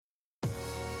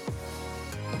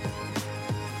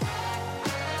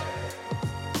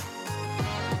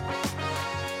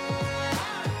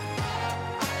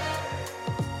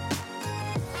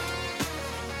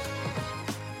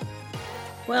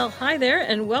Well, hi there,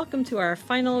 and welcome to our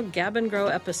final Gab and Grow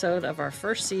episode of our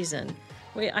first season.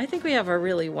 I think we have a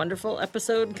really wonderful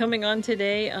episode coming on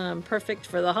today, perfect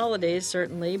for the holidays,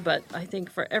 certainly, but I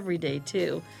think for every day,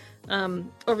 too.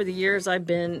 Over the years, I've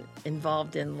been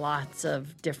involved in lots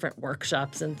of different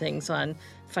workshops and things on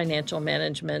financial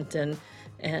management, and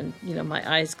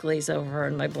my eyes glaze over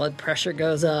and my blood pressure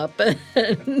goes up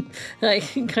and I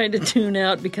can kind of tune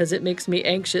out because it makes me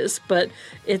anxious. But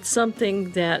it's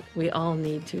something that we all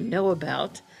need to know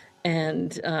about.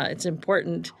 And it's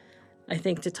important, I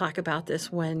think, to talk about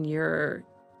this when you're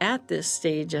at this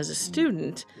stage as a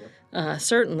student,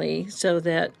 certainly, so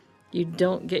that you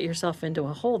don't get yourself into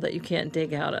a hole that you can't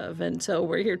dig out of. And so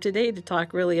we're here today to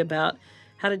talk really about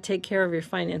how to take care of your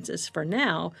finances for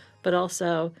now, but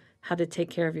also how to take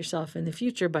care of yourself in the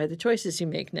future by the choices you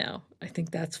make now. I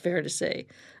think that's fair to say.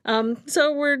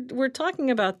 So we're talking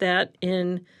about that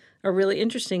in a really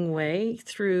interesting way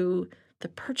through the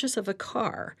purchase of a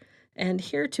car. And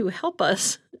here to help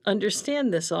us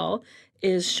understand this all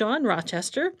is Sean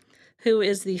Rochester, who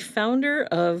is the founder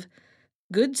of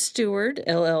Good Steward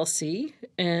LLC,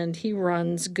 and he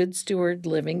runs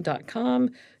goodstewardliving.com,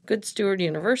 Good Steward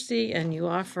University, and you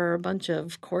offer a bunch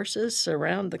of courses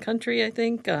around the country, I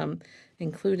think,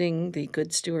 including the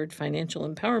Good Steward Financial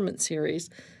Empowerment Series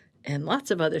and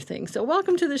lots of other things. So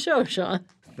welcome to the show, Sean.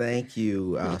 Thank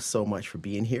you so much for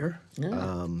being here.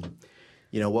 Yeah.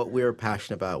 What we're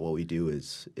passionate about, what we do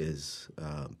is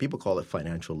people call it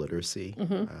financial literacy.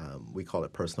 We call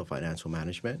it personal financial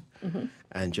management.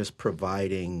 And just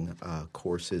providing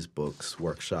courses, books,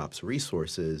 workshops,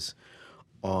 resources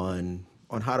on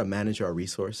how to manage our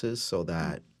resources so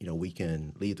that, we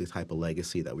can leave the type of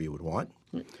legacy that we would want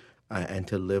and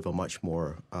to live a much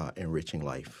more enriching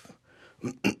life.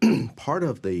 Part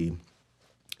of the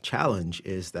challenge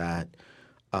is that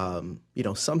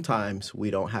sometimes we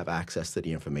don't have access to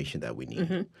the information that we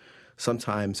need.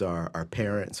 Sometimes our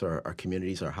parents or our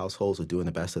communities, our households are doing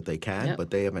the best that they can,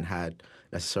 but they haven't had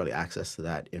necessarily access to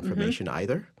that information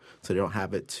either. So they don't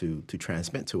have it to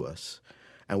transmit to us.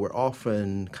 And we're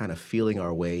often kind of feeling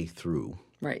our way through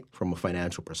from a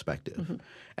financial perspective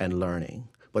and learning.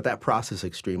 But that process is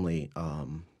extremely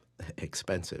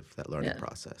expensive, that learning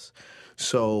process.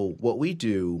 So what we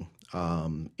do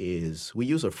is we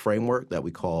use a framework that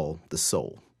we call the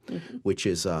SOUL, which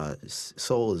is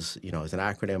SOUL is an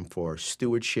acronym for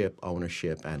stewardship,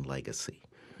 ownership, and legacy,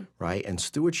 right? And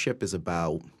stewardship is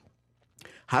about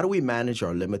how do we manage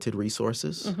our limited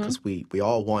resources? Because we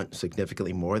all want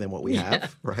significantly more than what we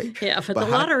have, right? Yeah, but the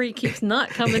lottery keeps not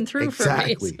coming through for me.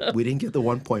 Exactly. So. We didn't get the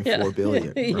 1.4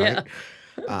 billion, right?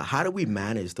 How do we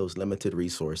manage those limited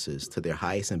resources to their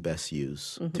highest and best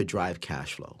use to drive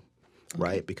cash flow,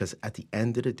 right? Because at the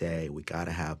end of the day, we got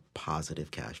to have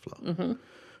positive cash flow,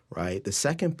 right? The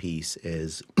second piece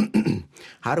is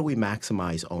how do we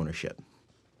maximize ownership,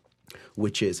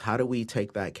 which is how do we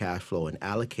take that cash flow and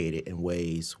allocate it in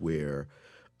ways where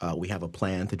we have a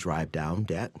plan to drive down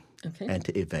debt and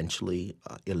to eventually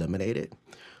eliminate it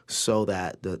so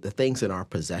that the things in our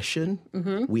possession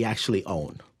we actually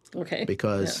own. Okay.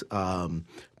 Because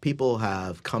people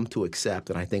have come to accept,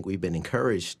 and I think we've been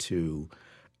encouraged to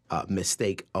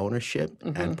mistake ownership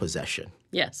and possession.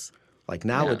 Yes. Like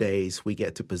nowadays, we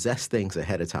get to possess things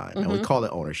ahead of time, and we call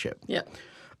it ownership. Yeah.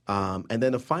 And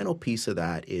then the final piece of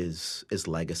that is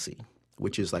legacy,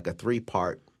 which is like a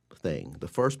three-part thing. The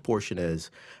first portion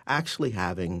is actually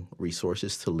having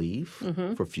resources to leave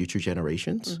for future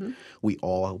generations. We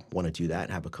all want to do that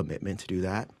and have a commitment to do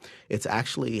that. It's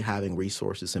actually having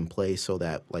resources in place so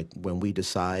that, like, when we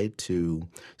decide to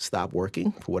stop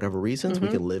working for whatever reasons, we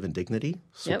can live in dignity.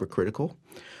 Super critical.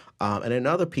 And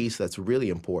another piece that's really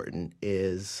important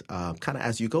is kind of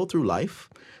as you go through life,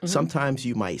 sometimes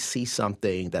you might see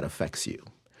something that affects you.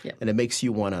 Yep. And it makes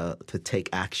you want to take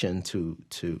action to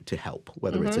help,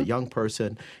 whether it's a young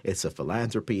person, it's a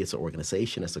philanthropy, it's an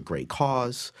organization, it's a great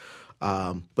cause.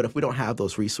 But if we don't have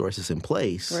those resources in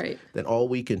place, then all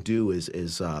we can do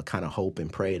is kind of hope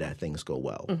and pray that things go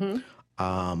well.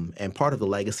 And part of the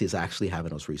legacy is actually having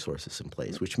those resources in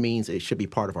place, which means it should be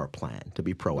part of our plan to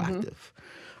be proactive.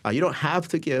 You don't have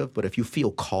to give, but if you feel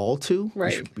called to,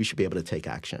 we should be able to take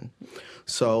action.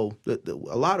 So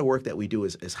a lot of work that we do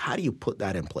is how do you put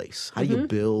that in place? How do you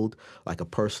build like a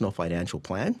personal financial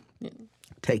plan?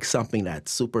 Take something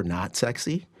that's super not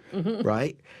sexy,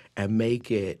 right, and make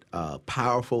it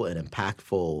powerful and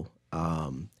impactful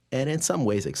and in some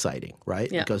ways exciting,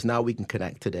 right? Because now we can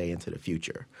connect today into the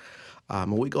future.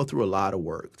 And we go through a lot of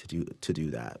work to do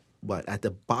that. but at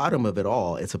the bottom of it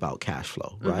all, it's about cash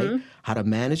flow, right? How to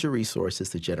manage your resources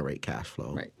to generate cash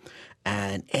flow. Right.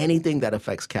 And anything that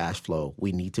affects cash flow,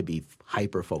 we need to be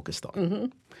hyper focused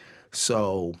on.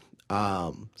 So,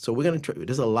 so we're going to.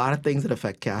 There's a lot of things that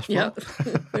affect cash flow,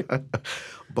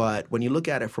 but when you look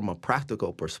at it from a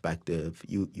practical perspective,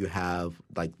 you have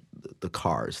like the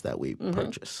cars that we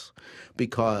purchase,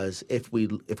 because if we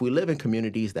live in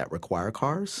communities that require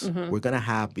cars, we're going to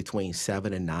have between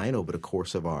 7 and 9 over the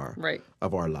course of our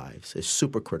lives. It's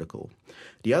super critical.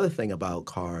 The other thing about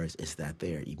cars is that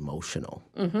they're emotional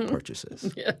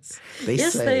purchases. Yes.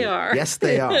 They are. Yes,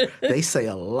 they are. They say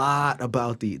a lot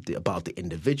about the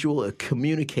individual. It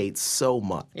communicates so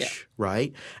much,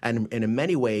 right? And in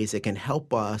many ways, it can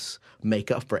help us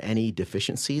make up for any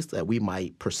deficiencies that we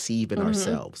might perceive in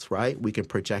ourselves, right? We can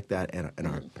project that in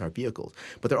our vehicles.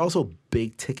 But they're also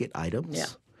big ticket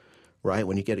items. Right?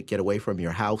 When you get away from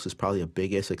your house, it's probably the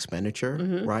biggest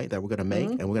expenditure, right, that we're going to make.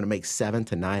 And we're going to make 7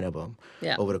 to 9 of them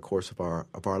over the course of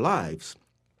our lives.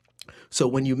 So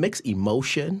when you mix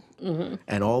emotion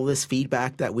and all this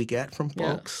feedback that we get from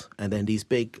folks, and then these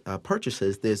big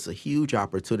purchases, there's a huge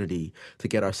opportunity to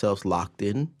get ourselves locked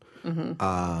in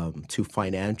to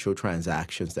financial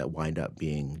transactions that wind up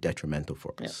being detrimental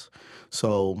for us.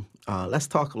 So let's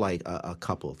talk like a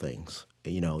couple of things.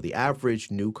 You know, the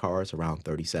average new car is around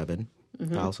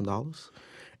 $37,000.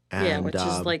 And, which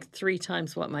is like 3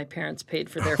 times what my parents paid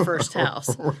for their first house.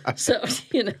 So,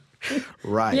 you know.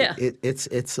 Right. Yeah.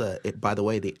 By the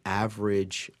way, the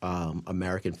average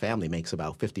American family makes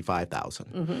about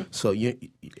 $55,000.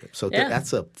 So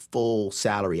that's a full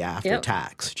salary after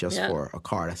tax just for a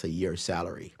car. That's a year's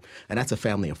salary, and that's a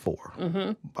family of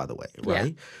 4. By the way,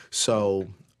 right? So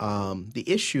the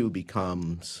issue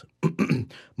becomes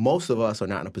most of us are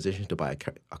not in a position to buy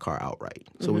a car outright,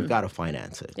 so we've got to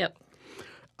finance it.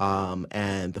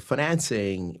 And the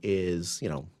financing is, you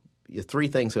know, 3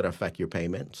 things that affect your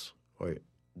payments. Or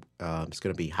it's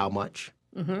going to be how much,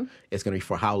 it's going to be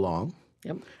for how long,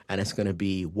 and it's going to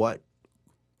be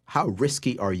how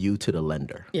risky are you to the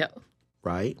lender,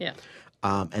 right?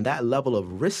 And that level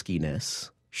of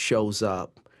riskiness shows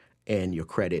up in your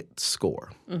credit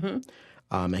score.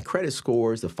 And credit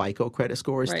scores, the FICO credit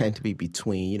scores, tend to be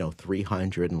between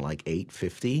 300 and like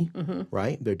 850,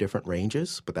 right? They're different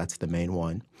ranges, but that's the main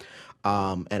one.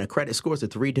 And a credit score is a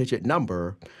 3-digit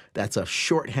number. That's a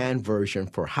shorthand version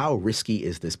for how risky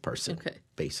is this person,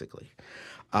 basically.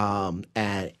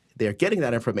 And they're getting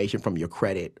that information from your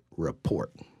credit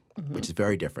report, which is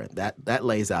very different. That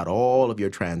lays out all of your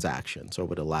transactions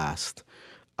over the last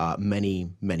many,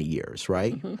 many years,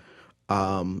 right?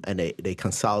 And they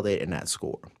consolidate in that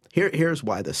score. Here's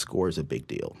why the score is a big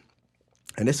deal.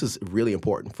 And this is really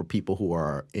important for people who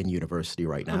are in university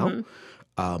right now.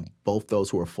 Both those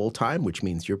who are full-time, which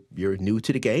means you're new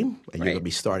to the game and you're going to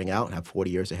be starting out and have 40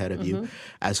 years ahead of you,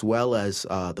 as well as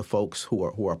the folks who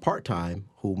are part-time,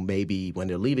 who maybe when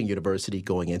they're leaving university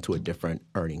going into a different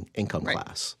earning income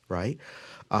class, right?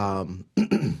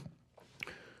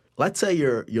 Let's say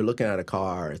you're looking at a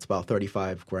car, it's about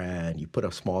 $35,000, you put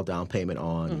a small down payment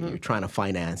on, you're trying to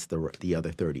finance the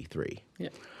other 33.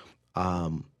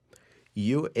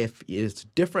 If it's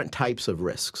different types of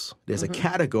risks. There's a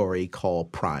category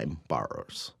called prime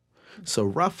borrowers. So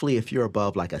roughly if you're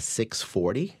above like a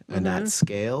 640 in that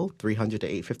scale, 300 to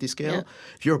 850 scale,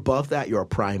 if you're above that, you're a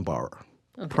prime borrower.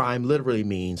 Prime literally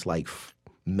means like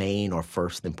main or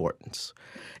first importance.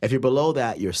 If you're below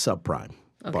that, you're subprime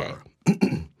borrower.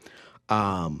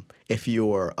 If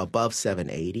you're above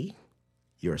 780,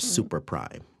 you're super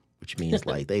prime, which means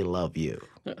like they love you,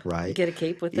 right? Get a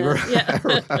cape with that.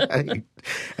 Right.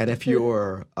 And if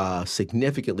you're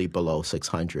significantly below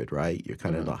 600, right, you're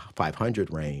kind of in the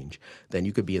 500 range, then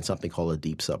you could be in something called a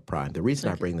deep subprime. The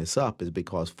reason I bring this up is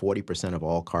because 40% of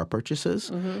all car purchases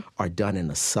are done in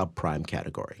the subprime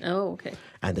category. Oh, okay.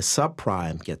 And the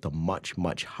subprime get the much,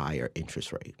 much higher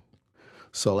interest rate.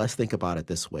 So let's think about it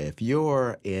this way. If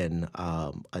you're in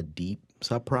a deep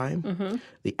subprime,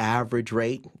 the average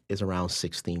rate is around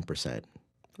 16%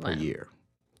 per year,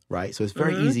 right? So it's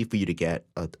very easy for you to get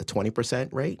a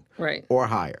 20% rate or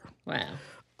higher.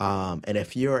 Wow. And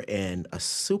if you're in a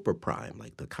super prime,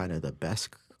 like the kind of the best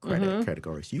credit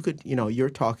categories, you could, you're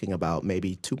talking about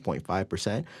maybe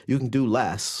 2.5%. You can do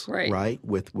less, right,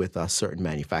 with certain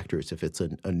manufacturers if it's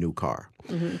a new car.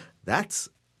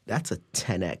 That's a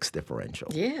 10x differential.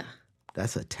 Yeah.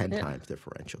 That's a 10 times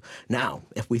differential. Now,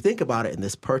 if we think about it in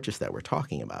this purchase that we're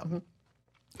talking about,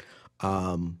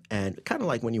 and kind of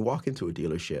like when you walk into a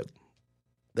dealership,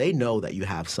 they know that you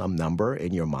have some number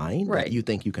in your mind Right. that you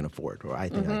think you can afford, or I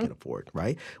think I can afford,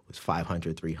 right? It's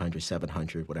 500, 300,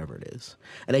 700, whatever it is.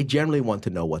 And they generally want to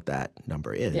know what that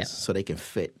number is Yeah. so they can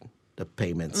fit the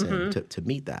payments in to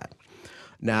meet that.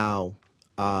 Now,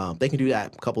 they can do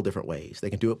that a couple different ways. They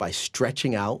can do it by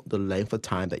stretching out the length of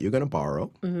time that you're going to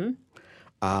borrow.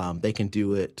 They can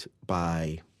do it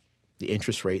by the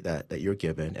interest rate that you're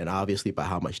given, and obviously by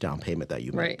how much down payment that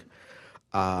you make.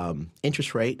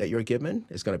 Interest rate that you're given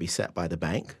is going to be set by the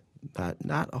bank.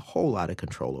 Not a whole lot of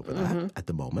control over that at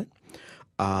the moment.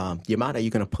 The amount that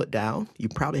you're going to put down, you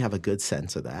probably have a good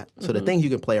sense of that. So the thing you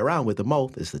can play around with the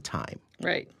most is the time,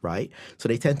 right? So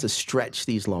they tend to stretch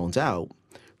these loans out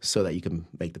so that you can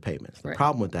make the payments. The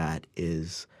problem with that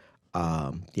is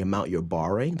the amount you're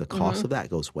borrowing, the cost of that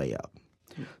goes way up.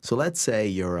 So let's say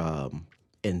you're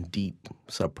in deep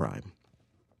subprime,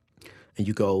 and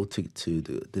you go to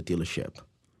the dealership,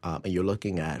 and you're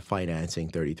looking at financing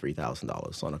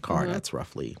 $33,000 on a car that's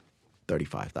roughly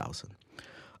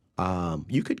 $35,000.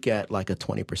 You could get like a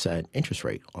 20% interest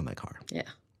rate on that car. Yeah.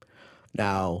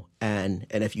 Now, and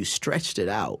if you stretched it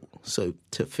out so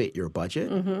to fit your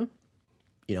budget,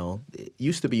 you know, it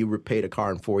used to be you paid a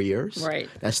car in 4 years. Right.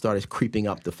 That started creeping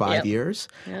up to 5 years.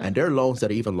 Yeah. And there are loans that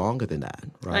are even longer than that,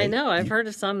 right? I know. I've heard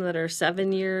of some that are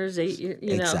 7 years, 8 years,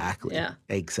 you know. Exactly. Yeah.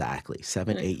 Exactly.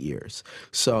 7, 8 years.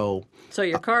 So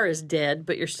your car is dead,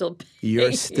 but you're still paying.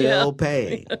 you're still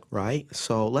paying, right?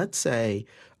 So let's say,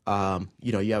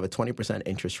 you know, you have a 20%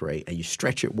 interest rate and you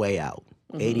stretch it way out,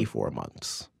 84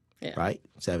 months, right?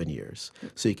 7 years.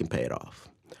 So you can pay it off.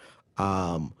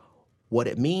 What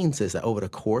it means is that over the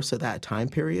course of that time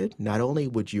period, not only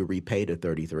would you repay the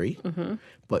 33,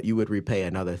 but you would repay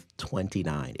another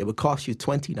 29. It would cost you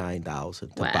 $29,000 to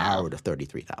borrow the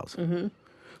 $33,000.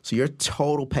 So your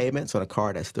total payments on a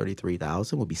car that's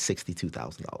 $33,000 would be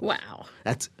 $62,000. Wow.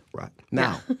 That's right.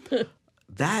 Now,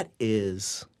 that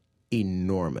is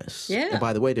enormous. Yeah. And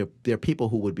by the way, there are people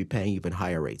who would be paying even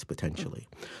higher rates potentially.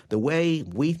 The way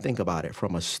we think about it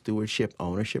from a stewardship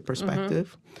ownership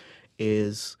perspective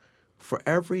is for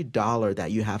every dollar that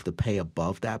you have to pay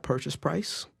above that purchase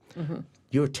price,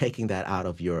 you're taking that out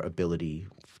of your ability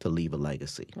to leave a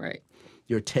legacy. Right.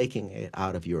 You're taking it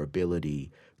out of your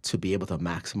ability to be able to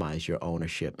maximize your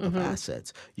ownership of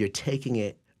assets. You're taking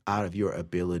it out of your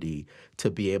ability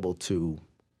to be able to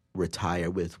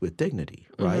retire with dignity,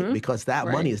 right? Because that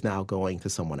money is now going to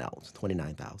someone else,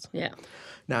 $29,000. Yeah.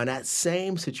 Now, in that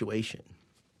same situation,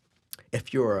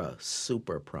 if you're a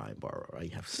super prime borrower, right,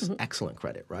 you have excellent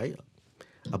credit, right,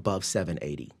 above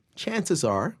 780, chances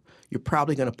are you're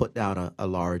probably going to put down a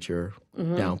larger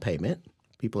down payment.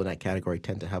 People in that category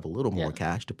tend to have a little more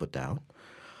cash to put down.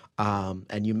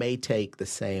 And you may take the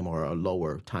same or a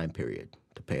lower time period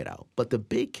to pay it out. But the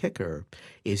big kicker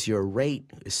is your rate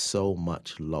is so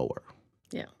much lower.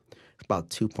 Yeah. It's about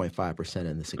 2.5%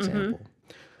 in this example.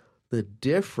 The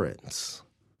difference,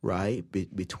 right,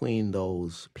 between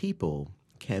those people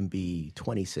can be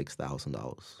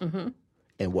 $26,000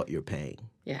 in what you're paying.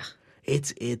 Yeah.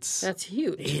 That's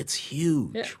huge. It's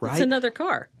huge, Yeah. right? It's another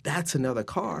car. That's another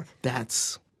car.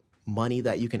 That's money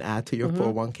that you can add to your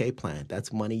 401k plan.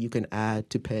 That's money you can add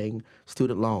to paying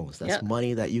student loans. That's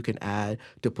money that you can add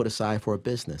to put aside for a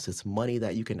business. It's money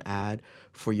that you can add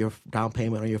for your down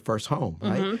payment on your first home,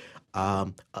 right?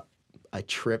 A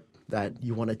trip that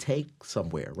you want to take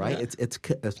somewhere, right? Yeah.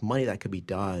 It's money that could be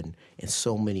done with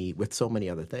so many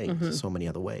other things, so many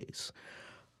other ways.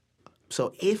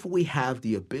 So if we have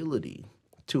the ability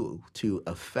to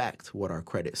affect what our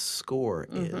credit score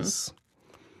is,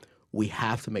 we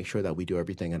have to make sure that we do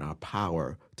everything in our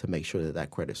power to make sure that that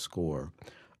credit score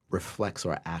reflects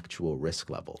our actual risk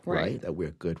level, right? That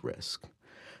we're good risk.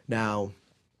 Now,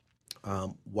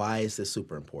 why is this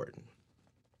super important?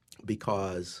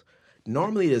 Because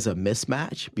normally there's a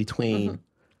mismatch between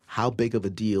how big of a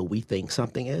deal we think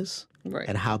something is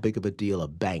and how big of a deal a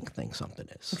bank thinks something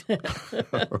is.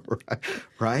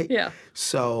 right? Yeah.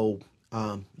 So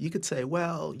you could say,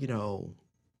 well,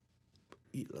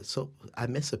 so I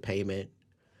miss a payment.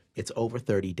 It's over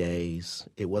 30 days.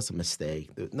 It was a mistake.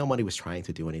 Nobody was trying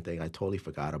to do anything. I totally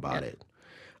forgot about it.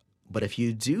 But if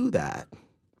you do that,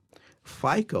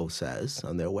 FICO says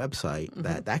on their website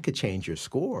that could change your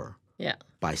score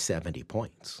by 70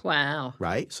 points. Wow.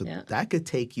 Right? So that could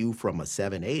take you from a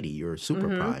 780, your super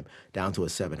prime, down to a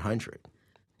 700.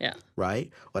 Yeah.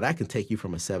 Right? Or that can take you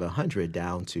from a 700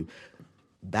 down to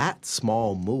that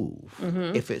small move,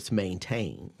 if it's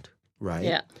maintained, right?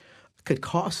 Yeah. Could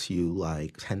cost you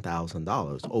like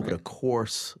 $10,000 over the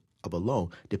course of a loan,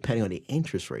 depending on the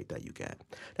interest rate that you get.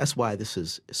 That's why this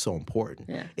is so important.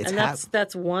 Yeah. It's And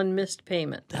that's one missed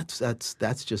payment.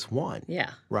 that's just one.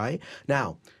 Yeah. Right?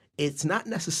 Now, it's not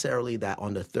necessarily that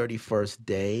on the 31st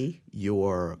day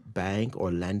your bank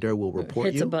or lender will report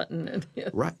Hits you. a button. And,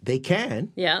 Right. They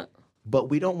can. yeah. But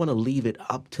we don't want to leave it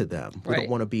up to them. We Right. don't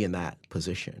want to be in that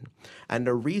position. And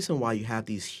the reason why you have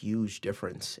these huge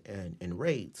difference in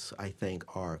rates, I think,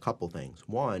 are a couple things.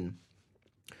 One,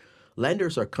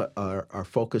 lenders are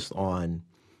focused on,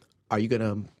 are you going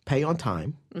to pay on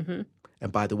time? Mm-hmm.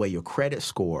 And by the way, your credit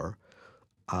score,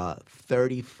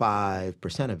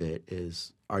 35% of it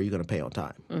is, are you going to pay on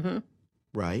time? Mm-hmm.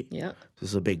 Right? Yeah. This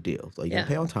is a big deal. So you're going to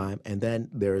pay on time. And then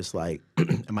there's like,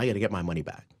 am I going to get my money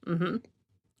back? Mm-hmm.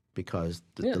 Because,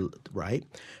 right?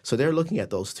 So they're looking at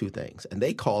those two things. And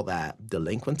they call that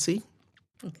delinquency.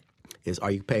 Okay. Is, are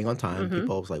you paying on time? Mm-hmm.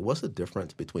 People always like, what's the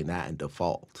difference between that and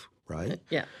default? Right?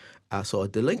 Yeah. So a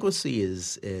delinquency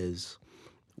is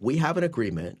we have an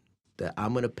agreement that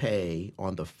I'm going to pay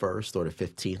on the 1st or the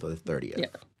 15th or the 30th. Yeah.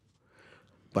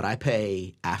 But I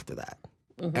pay after that.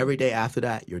 Mm-hmm. Every day after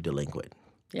that, you're delinquent.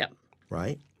 Yeah.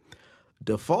 Right?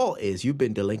 Default is you've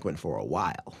been delinquent for a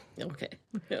while. Okay.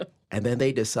 Yeah. And then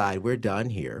they decide, we're done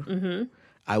here. Mm-hmm.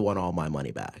 I want all my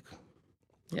money back.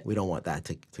 Yep. We don't want that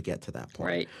to get to that point.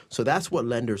 Right. So that's what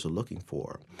lenders are looking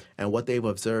for. And what they've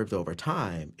observed over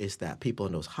time is that people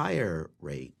in those higher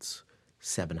rates,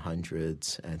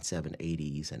 700s and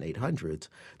 780s and 800s,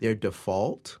 their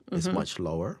default is much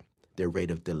lower. Their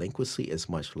rate of delinquency is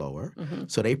much lower. Mm-hmm.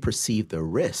 So they perceive the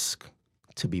risk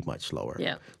to be much lower.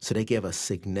 Yeah. So they give a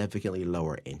significantly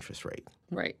lower interest rate.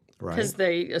 Right. Because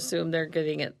they assume they're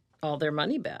getting all their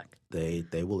money back. They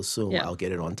will assume I'll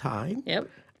get it on time. Yep.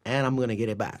 And I'm going to get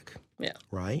it back. Yeah.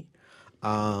 Right?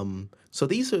 So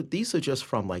these are just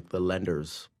from like the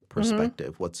lender's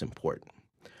perspective, what's important.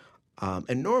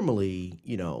 And normally,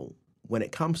 when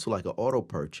it comes to like an auto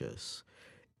purchase,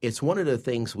 it's one of the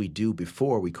things we do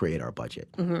before we create our budget.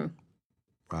 Mm-hmm.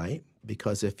 Right?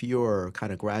 Because if you're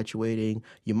kind of graduating,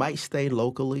 you might stay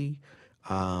locally.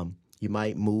 You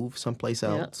might move someplace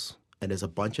else. And there's a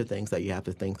bunch of things that you have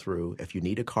to think through. If you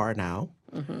need a car now,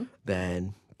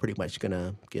 then pretty much going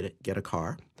to get a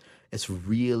car. It's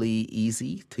really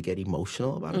easy to get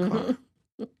emotional about a car.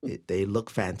 They look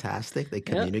fantastic. They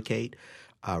communicate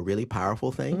really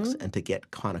powerful things. And to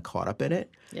get kind of caught up in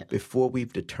it before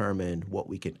we've determined what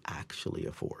we can actually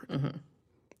afford.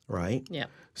 Right? Yeah.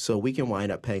 So we can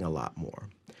wind up paying a lot more.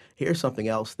 Here's something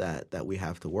else that we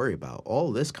have to worry about.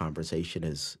 All this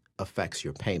conversation affects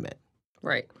your payment.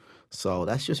 Right. So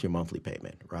that's just your monthly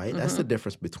payment, right? That's the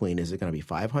difference between, is it going to be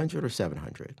 $500 or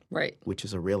 $700? Right. Which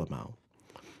is a real amount.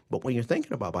 But when you're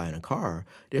thinking about buying a car,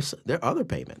 there are other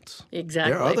payments.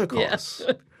 Exactly. There are other costs,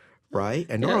 right?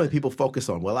 And normally people focus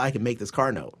on, well, I can make this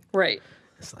car note. Right.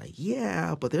 It's like,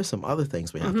 yeah, but there's some other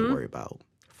things we have to worry about.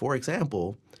 For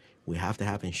example, we have to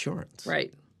have insurance.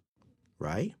 Right.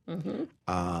 Right?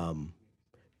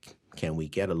 Can we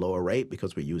get a lower rate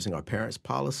because we're using our parents'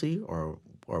 policy, or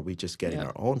are we just getting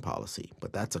our own policy?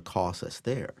 But that's a cost that's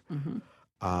there.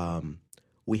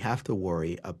 We have to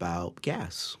worry about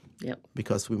gas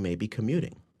because we may be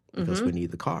commuting because we need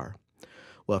the car.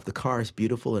 Well, if the car is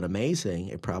beautiful and amazing,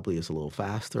 it probably is a little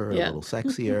faster, a little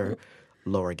sexier,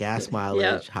 lower gas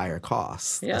mileage, higher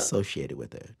costs associated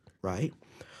with it, right?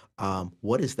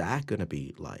 What is that going to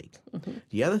be like?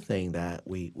 The other thing that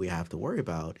we have to worry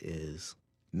about is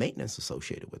maintenance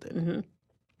associated with it.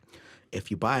 If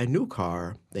you buy a new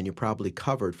car, then you're probably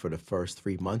covered for the first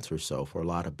 3 months or so for a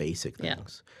lot of basic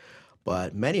things.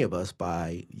 But many of us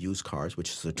buy used cars,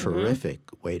 which is a terrific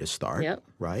way to start,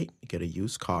 right? You get a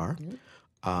used car.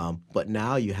 But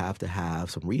now you have to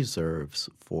have some reserves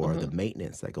for the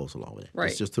maintenance that goes along with it. Right.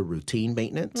 It's just the routine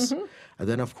maintenance. And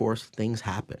then, of course, things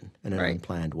happen in an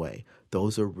unplanned way.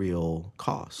 Those are real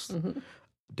costs.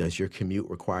 Does your commute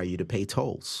require you to pay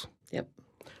tolls? Yep.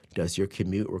 Does your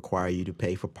commute require you to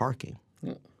pay for parking?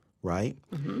 Right?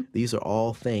 These are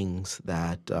all things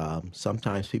that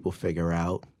sometimes people figure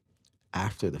out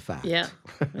after the fact. Yeah.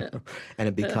 And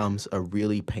it becomes a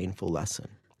really painful lesson.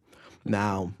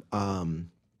 Now,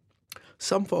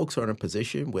 some folks are in a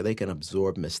position where they can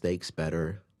absorb mistakes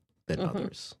better than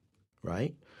others,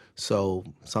 right? So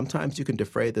sometimes you can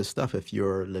defray this stuff if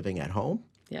you're living at home.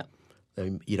 Yeah.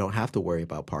 You don't have to worry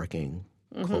about parking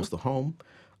close to home.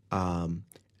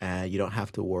 And you don't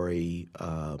have to worry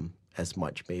as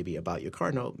much maybe about your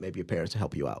car note. Maybe your parents will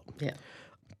help you out. Yeah.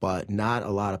 But not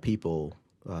a lot of people,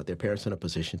 their parents are in a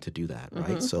position to do that,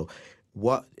 right? So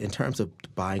in terms of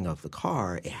buying of the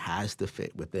car, it has to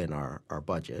fit within our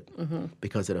budget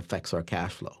because it affects our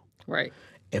cash flow. Right.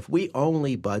 If we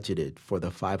only budgeted for the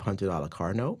 $500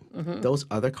 car note, those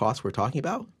other costs we're talking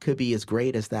about could be as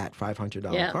great as that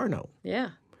 $500 Yeah. car note,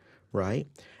 Yeah. right?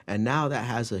 And now that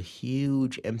has a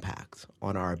huge impact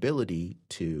on our ability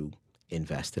to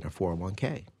invest in a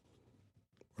 401k,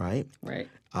 right? Right.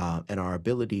 And our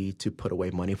ability to put away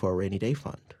money for a rainy day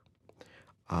fund,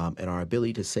 and our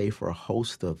ability to save for a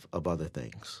host of other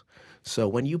things. So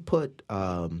when you put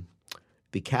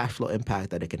the cash flow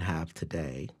impact that it can have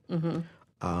today,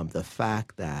 the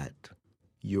fact that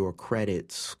your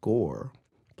credit score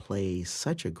plays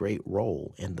such a great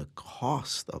role in the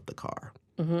cost of the car,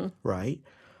 right?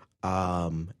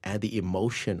 And the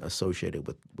emotion associated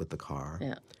with the car.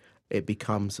 Yeah. It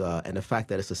becomes, and the fact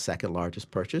that it's the second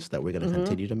largest purchase that we're going to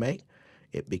continue to make,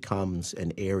 it becomes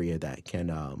an area that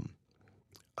can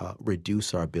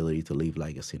reduce our ability to leave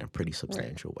legacy in a pretty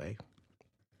substantial way.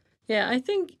 Yeah, I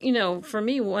think, for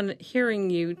me, hearing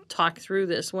you talk through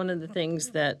this, one of the things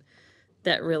that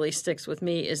really sticks with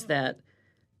me is that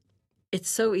it's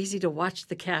so easy to watch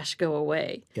the cash go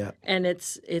away. Yeah. And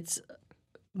it's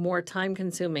more time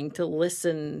consuming to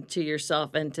listen to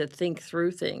yourself and to think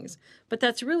through things. But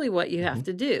that's really what you have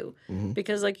to do.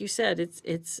 Because like you said,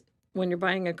 it's when you're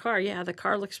buying a car, yeah, the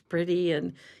car looks pretty,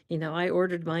 and I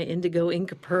ordered my Indigo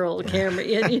Inca Pearl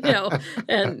Camry, and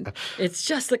and it's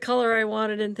just the color I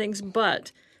wanted and things.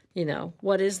 But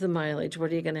what is the mileage?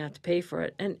 What are you going to have to pay for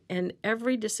it? And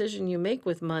every decision you make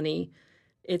with money,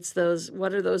 it's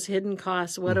what are those hidden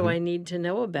costs? What do I need to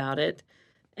know about it?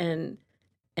 And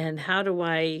how do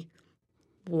I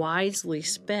wisely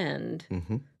spend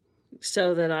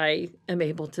so that I am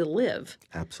able to live?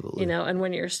 Absolutely. And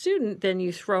when you're a student, then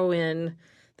you throw in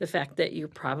the fact that you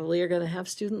probably are going to have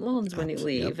student loans when you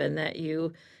leave, and that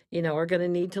you are going to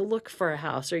need to look for a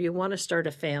house, or you want to start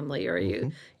a family,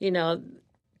 or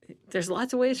there's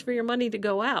lots of ways for your money to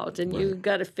go out, and you've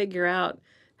got to figure out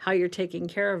how you're taking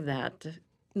care of that,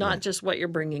 not just what you're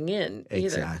bringing in either.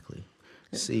 Exactly.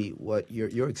 See, what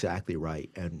you're exactly right,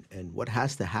 and what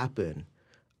has to happen,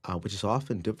 which is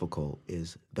often difficult,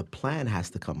 is the plan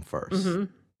has to come first.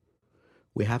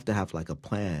 We have to have like a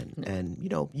plan, and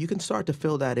you can start to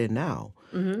fill that in now.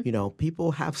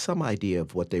 People have some idea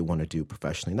of what they want to do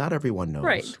professionally. Not everyone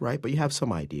knows, right? But you have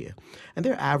some idea, and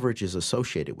there are averages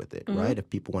associated with it, right? If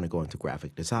people want to go into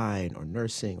graphic design or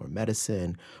nursing or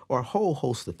medicine or a whole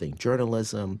host of things,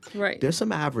 journalism, there's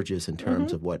some averages in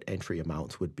terms of what entry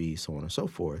amounts would be, so on and so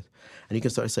forth. And you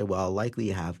can start to say, well, I'll likely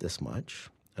have this much,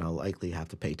 and I'll likely have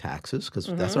to pay taxes because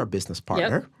that's our business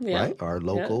partner, right? Our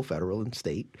local, federal, and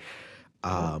state.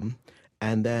 And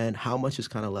then how much is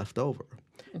kind of left over,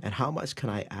 and how much can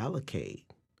I allocate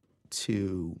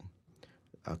to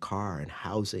a car and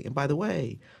housing? And by the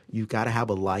way, you've got to have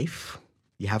a life.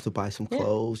 You have to buy some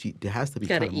clothes. There has to be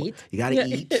gotta eat. You got to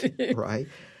eat, right?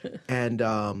 And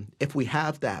if we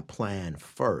have that plan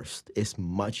first, it's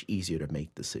much easier to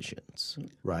make decisions,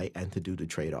 right? And to do the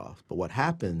trade-off. But what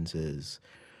happens is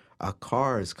a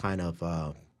car is kind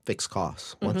of fixed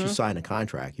costs. Once you sign a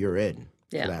contract, you're in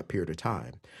for that period of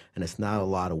time. And it's not a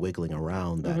lot of wiggling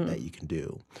around that you can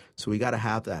do. So we got to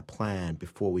have that plan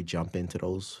before we jump into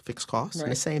those fixed costs.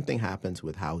 And the same thing happens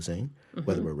with housing,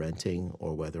 whether we're renting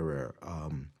or whether we're,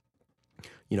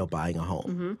 buying a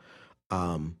home.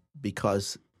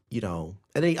 Because,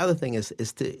 and the other thing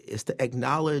is to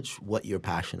acknowledge what you're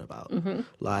passionate about.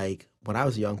 Like when I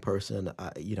was a young person,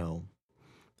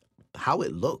 how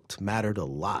it looked mattered a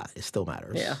lot. It still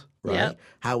matters, right? Yeah.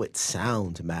 How it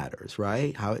sounds matters,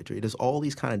 right? There's all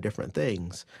these kind of different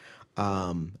things.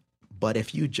 But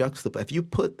if you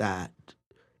put that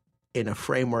in a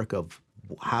framework of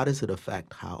how does it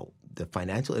affect how the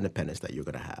financial independence that you're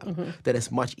going to have, then it's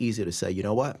much easier to say, you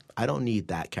know what? I don't need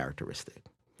that characteristic.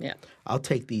 Yeah. I'll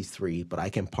take these three, but I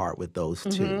can part with those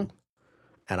two,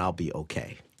 and I'll be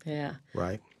okay. Yeah.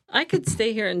 Right? I could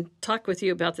stay here and talk with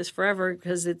you about this forever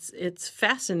because it's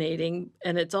fascinating,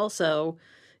 and it's also,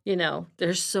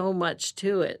 there's so much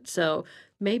to it. So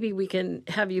maybe we can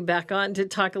have you back on to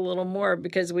talk a little more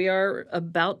because we are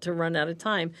about to run out of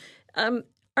time.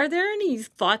 Are there any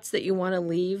thoughts that you want to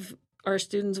leave our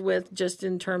students with just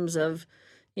in terms of,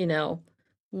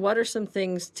 what are some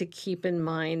things to keep in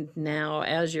mind now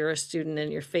as you're a student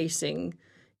and you're facing,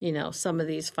 some of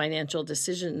these financial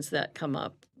decisions that come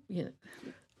up?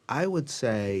 I would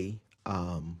say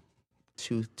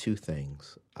two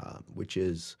things, which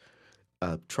is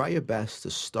try your best to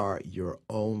start your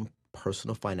own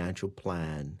personal financial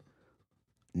plan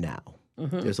now.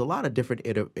 There's a lot of different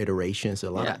iterations,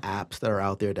 a lot of apps that are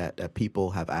out there that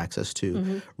people have access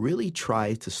to. Really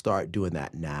try to start doing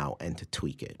that now and to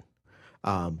tweak it.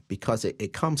 because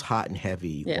it comes hot and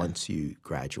heavy once you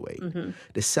graduate.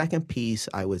 The second piece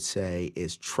I would say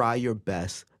is try your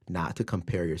best not to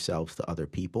compare yourselves to other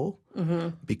people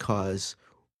because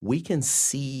we can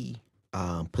see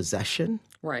possession,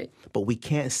 right, but we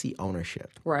can't see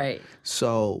ownership. right,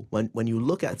 So when you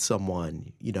look at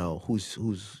someone,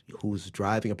 who's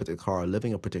driving a particular car, or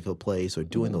living a particular place, or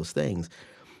doing those things,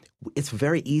 it's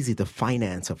very easy to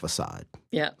finance a facade.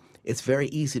 yeah, It's very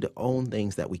easy to own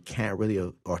things that we can't really,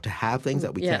 or to have things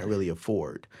that we can't really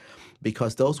afford,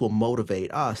 because those will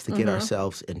motivate us to get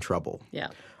ourselves in trouble. yeah,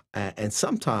 And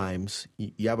sometimes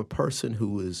you have a person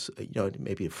who is,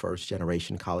 maybe a first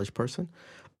generation college person,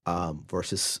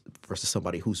 versus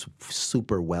somebody who's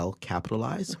super well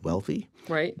capitalized, wealthy.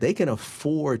 right, They can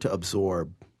afford to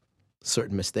absorb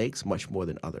certain mistakes much more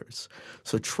than others.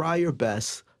 So try your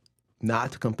best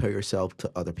not to compare yourself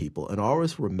to other people, and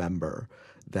always remember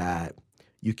that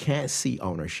you can't see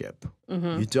ownership.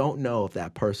 You don't know if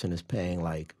that person is paying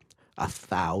like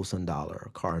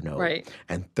 $1,000 car note right,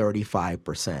 and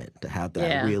 35% to have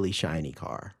that really shiny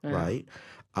car, right?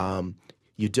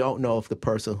 You don't know if the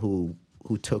person who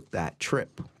took that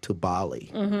trip to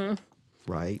Bali,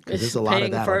 right? Because there's a lot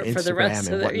of that on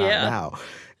Instagram and whatnot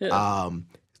now.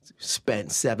 Spent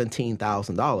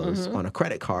 $17,000 on a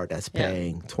credit card that's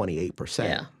paying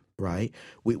 28%. Right?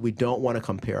 We don't want to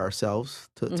compare ourselves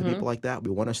to people like that.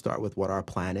 We want to start with what our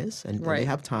plan is, and when we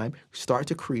have time, start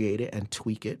to create it and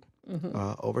tweak it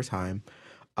over time.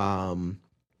 And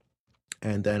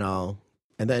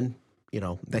then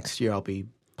next year I'll be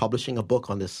publishing a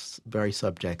book on this very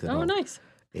subject. And nice.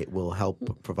 It will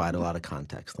help provide a lot of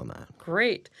context on that.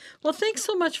 Great. Well, thanks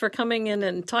so much for coming in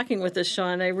and talking with us,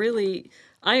 Sean.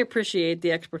 I appreciate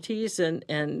the expertise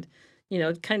and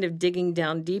kind of digging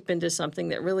down deep into something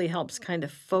that really helps kind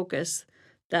of focus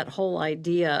that whole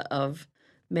idea of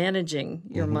managing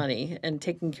your money and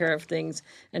taking care of things,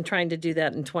 and trying to do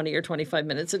that in 20 or 25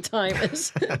 minutes at a time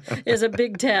is a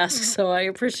big task. So I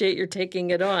appreciate your taking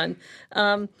it on.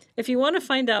 If you want to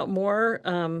find out more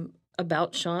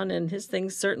about Sean and his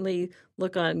things, certainly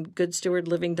look on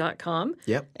goodstewardliving.com.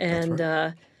 Yep. And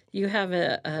that's right. You have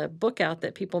a book out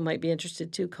that people might be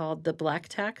interested to called The Black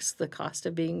Tax, The Cost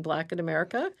of Being Black in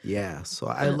America. Yeah. So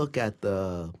I look at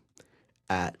the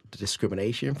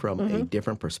discrimination from a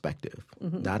different perspective,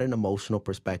 not an emotional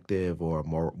perspective or a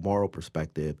moral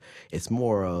perspective. It's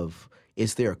more of,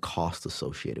 is there a cost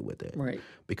associated with it? Right.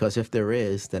 Because if there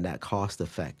is, then that cost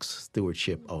affects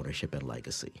stewardship, ownership, and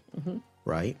legacy,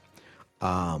 right?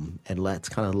 And let's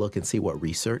kind of look and see what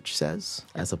research says,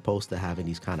 as opposed to having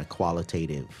these kind of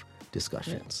qualitative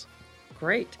discussions. Yeah.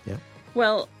 Great. Yeah.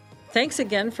 Well, thanks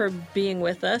again for being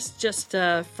with us. Just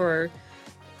for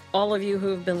all of you who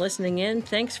have been listening in,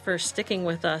 thanks for sticking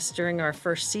with us during our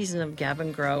first season of Gab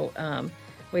and Grow.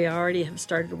 We already have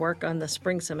started work on the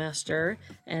spring semester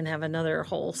and have another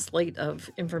whole slate of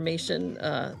information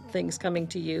things coming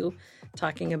to you,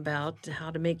 talking about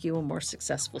how to make you a more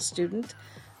successful student.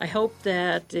 I hope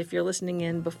that if you're listening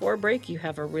in before break, you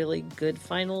have a really good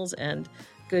finals and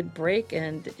good break.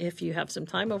 And if you have some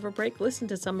time over break, listen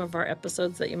to some of our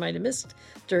episodes that you might have missed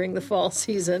during the fall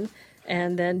season,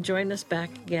 and then join us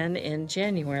back again in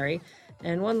January.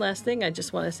 And one last thing, I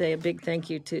just want to say a big thank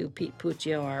you to Pete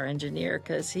Puccio, our engineer,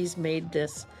 because he's made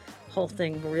this whole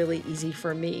thing really easy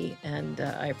for me, and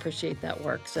I appreciate that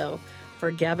work. So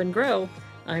for Gab and Grow,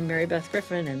 I'm Mary Beth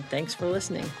Griffin, and thanks for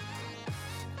listening.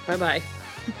 Bye-bye.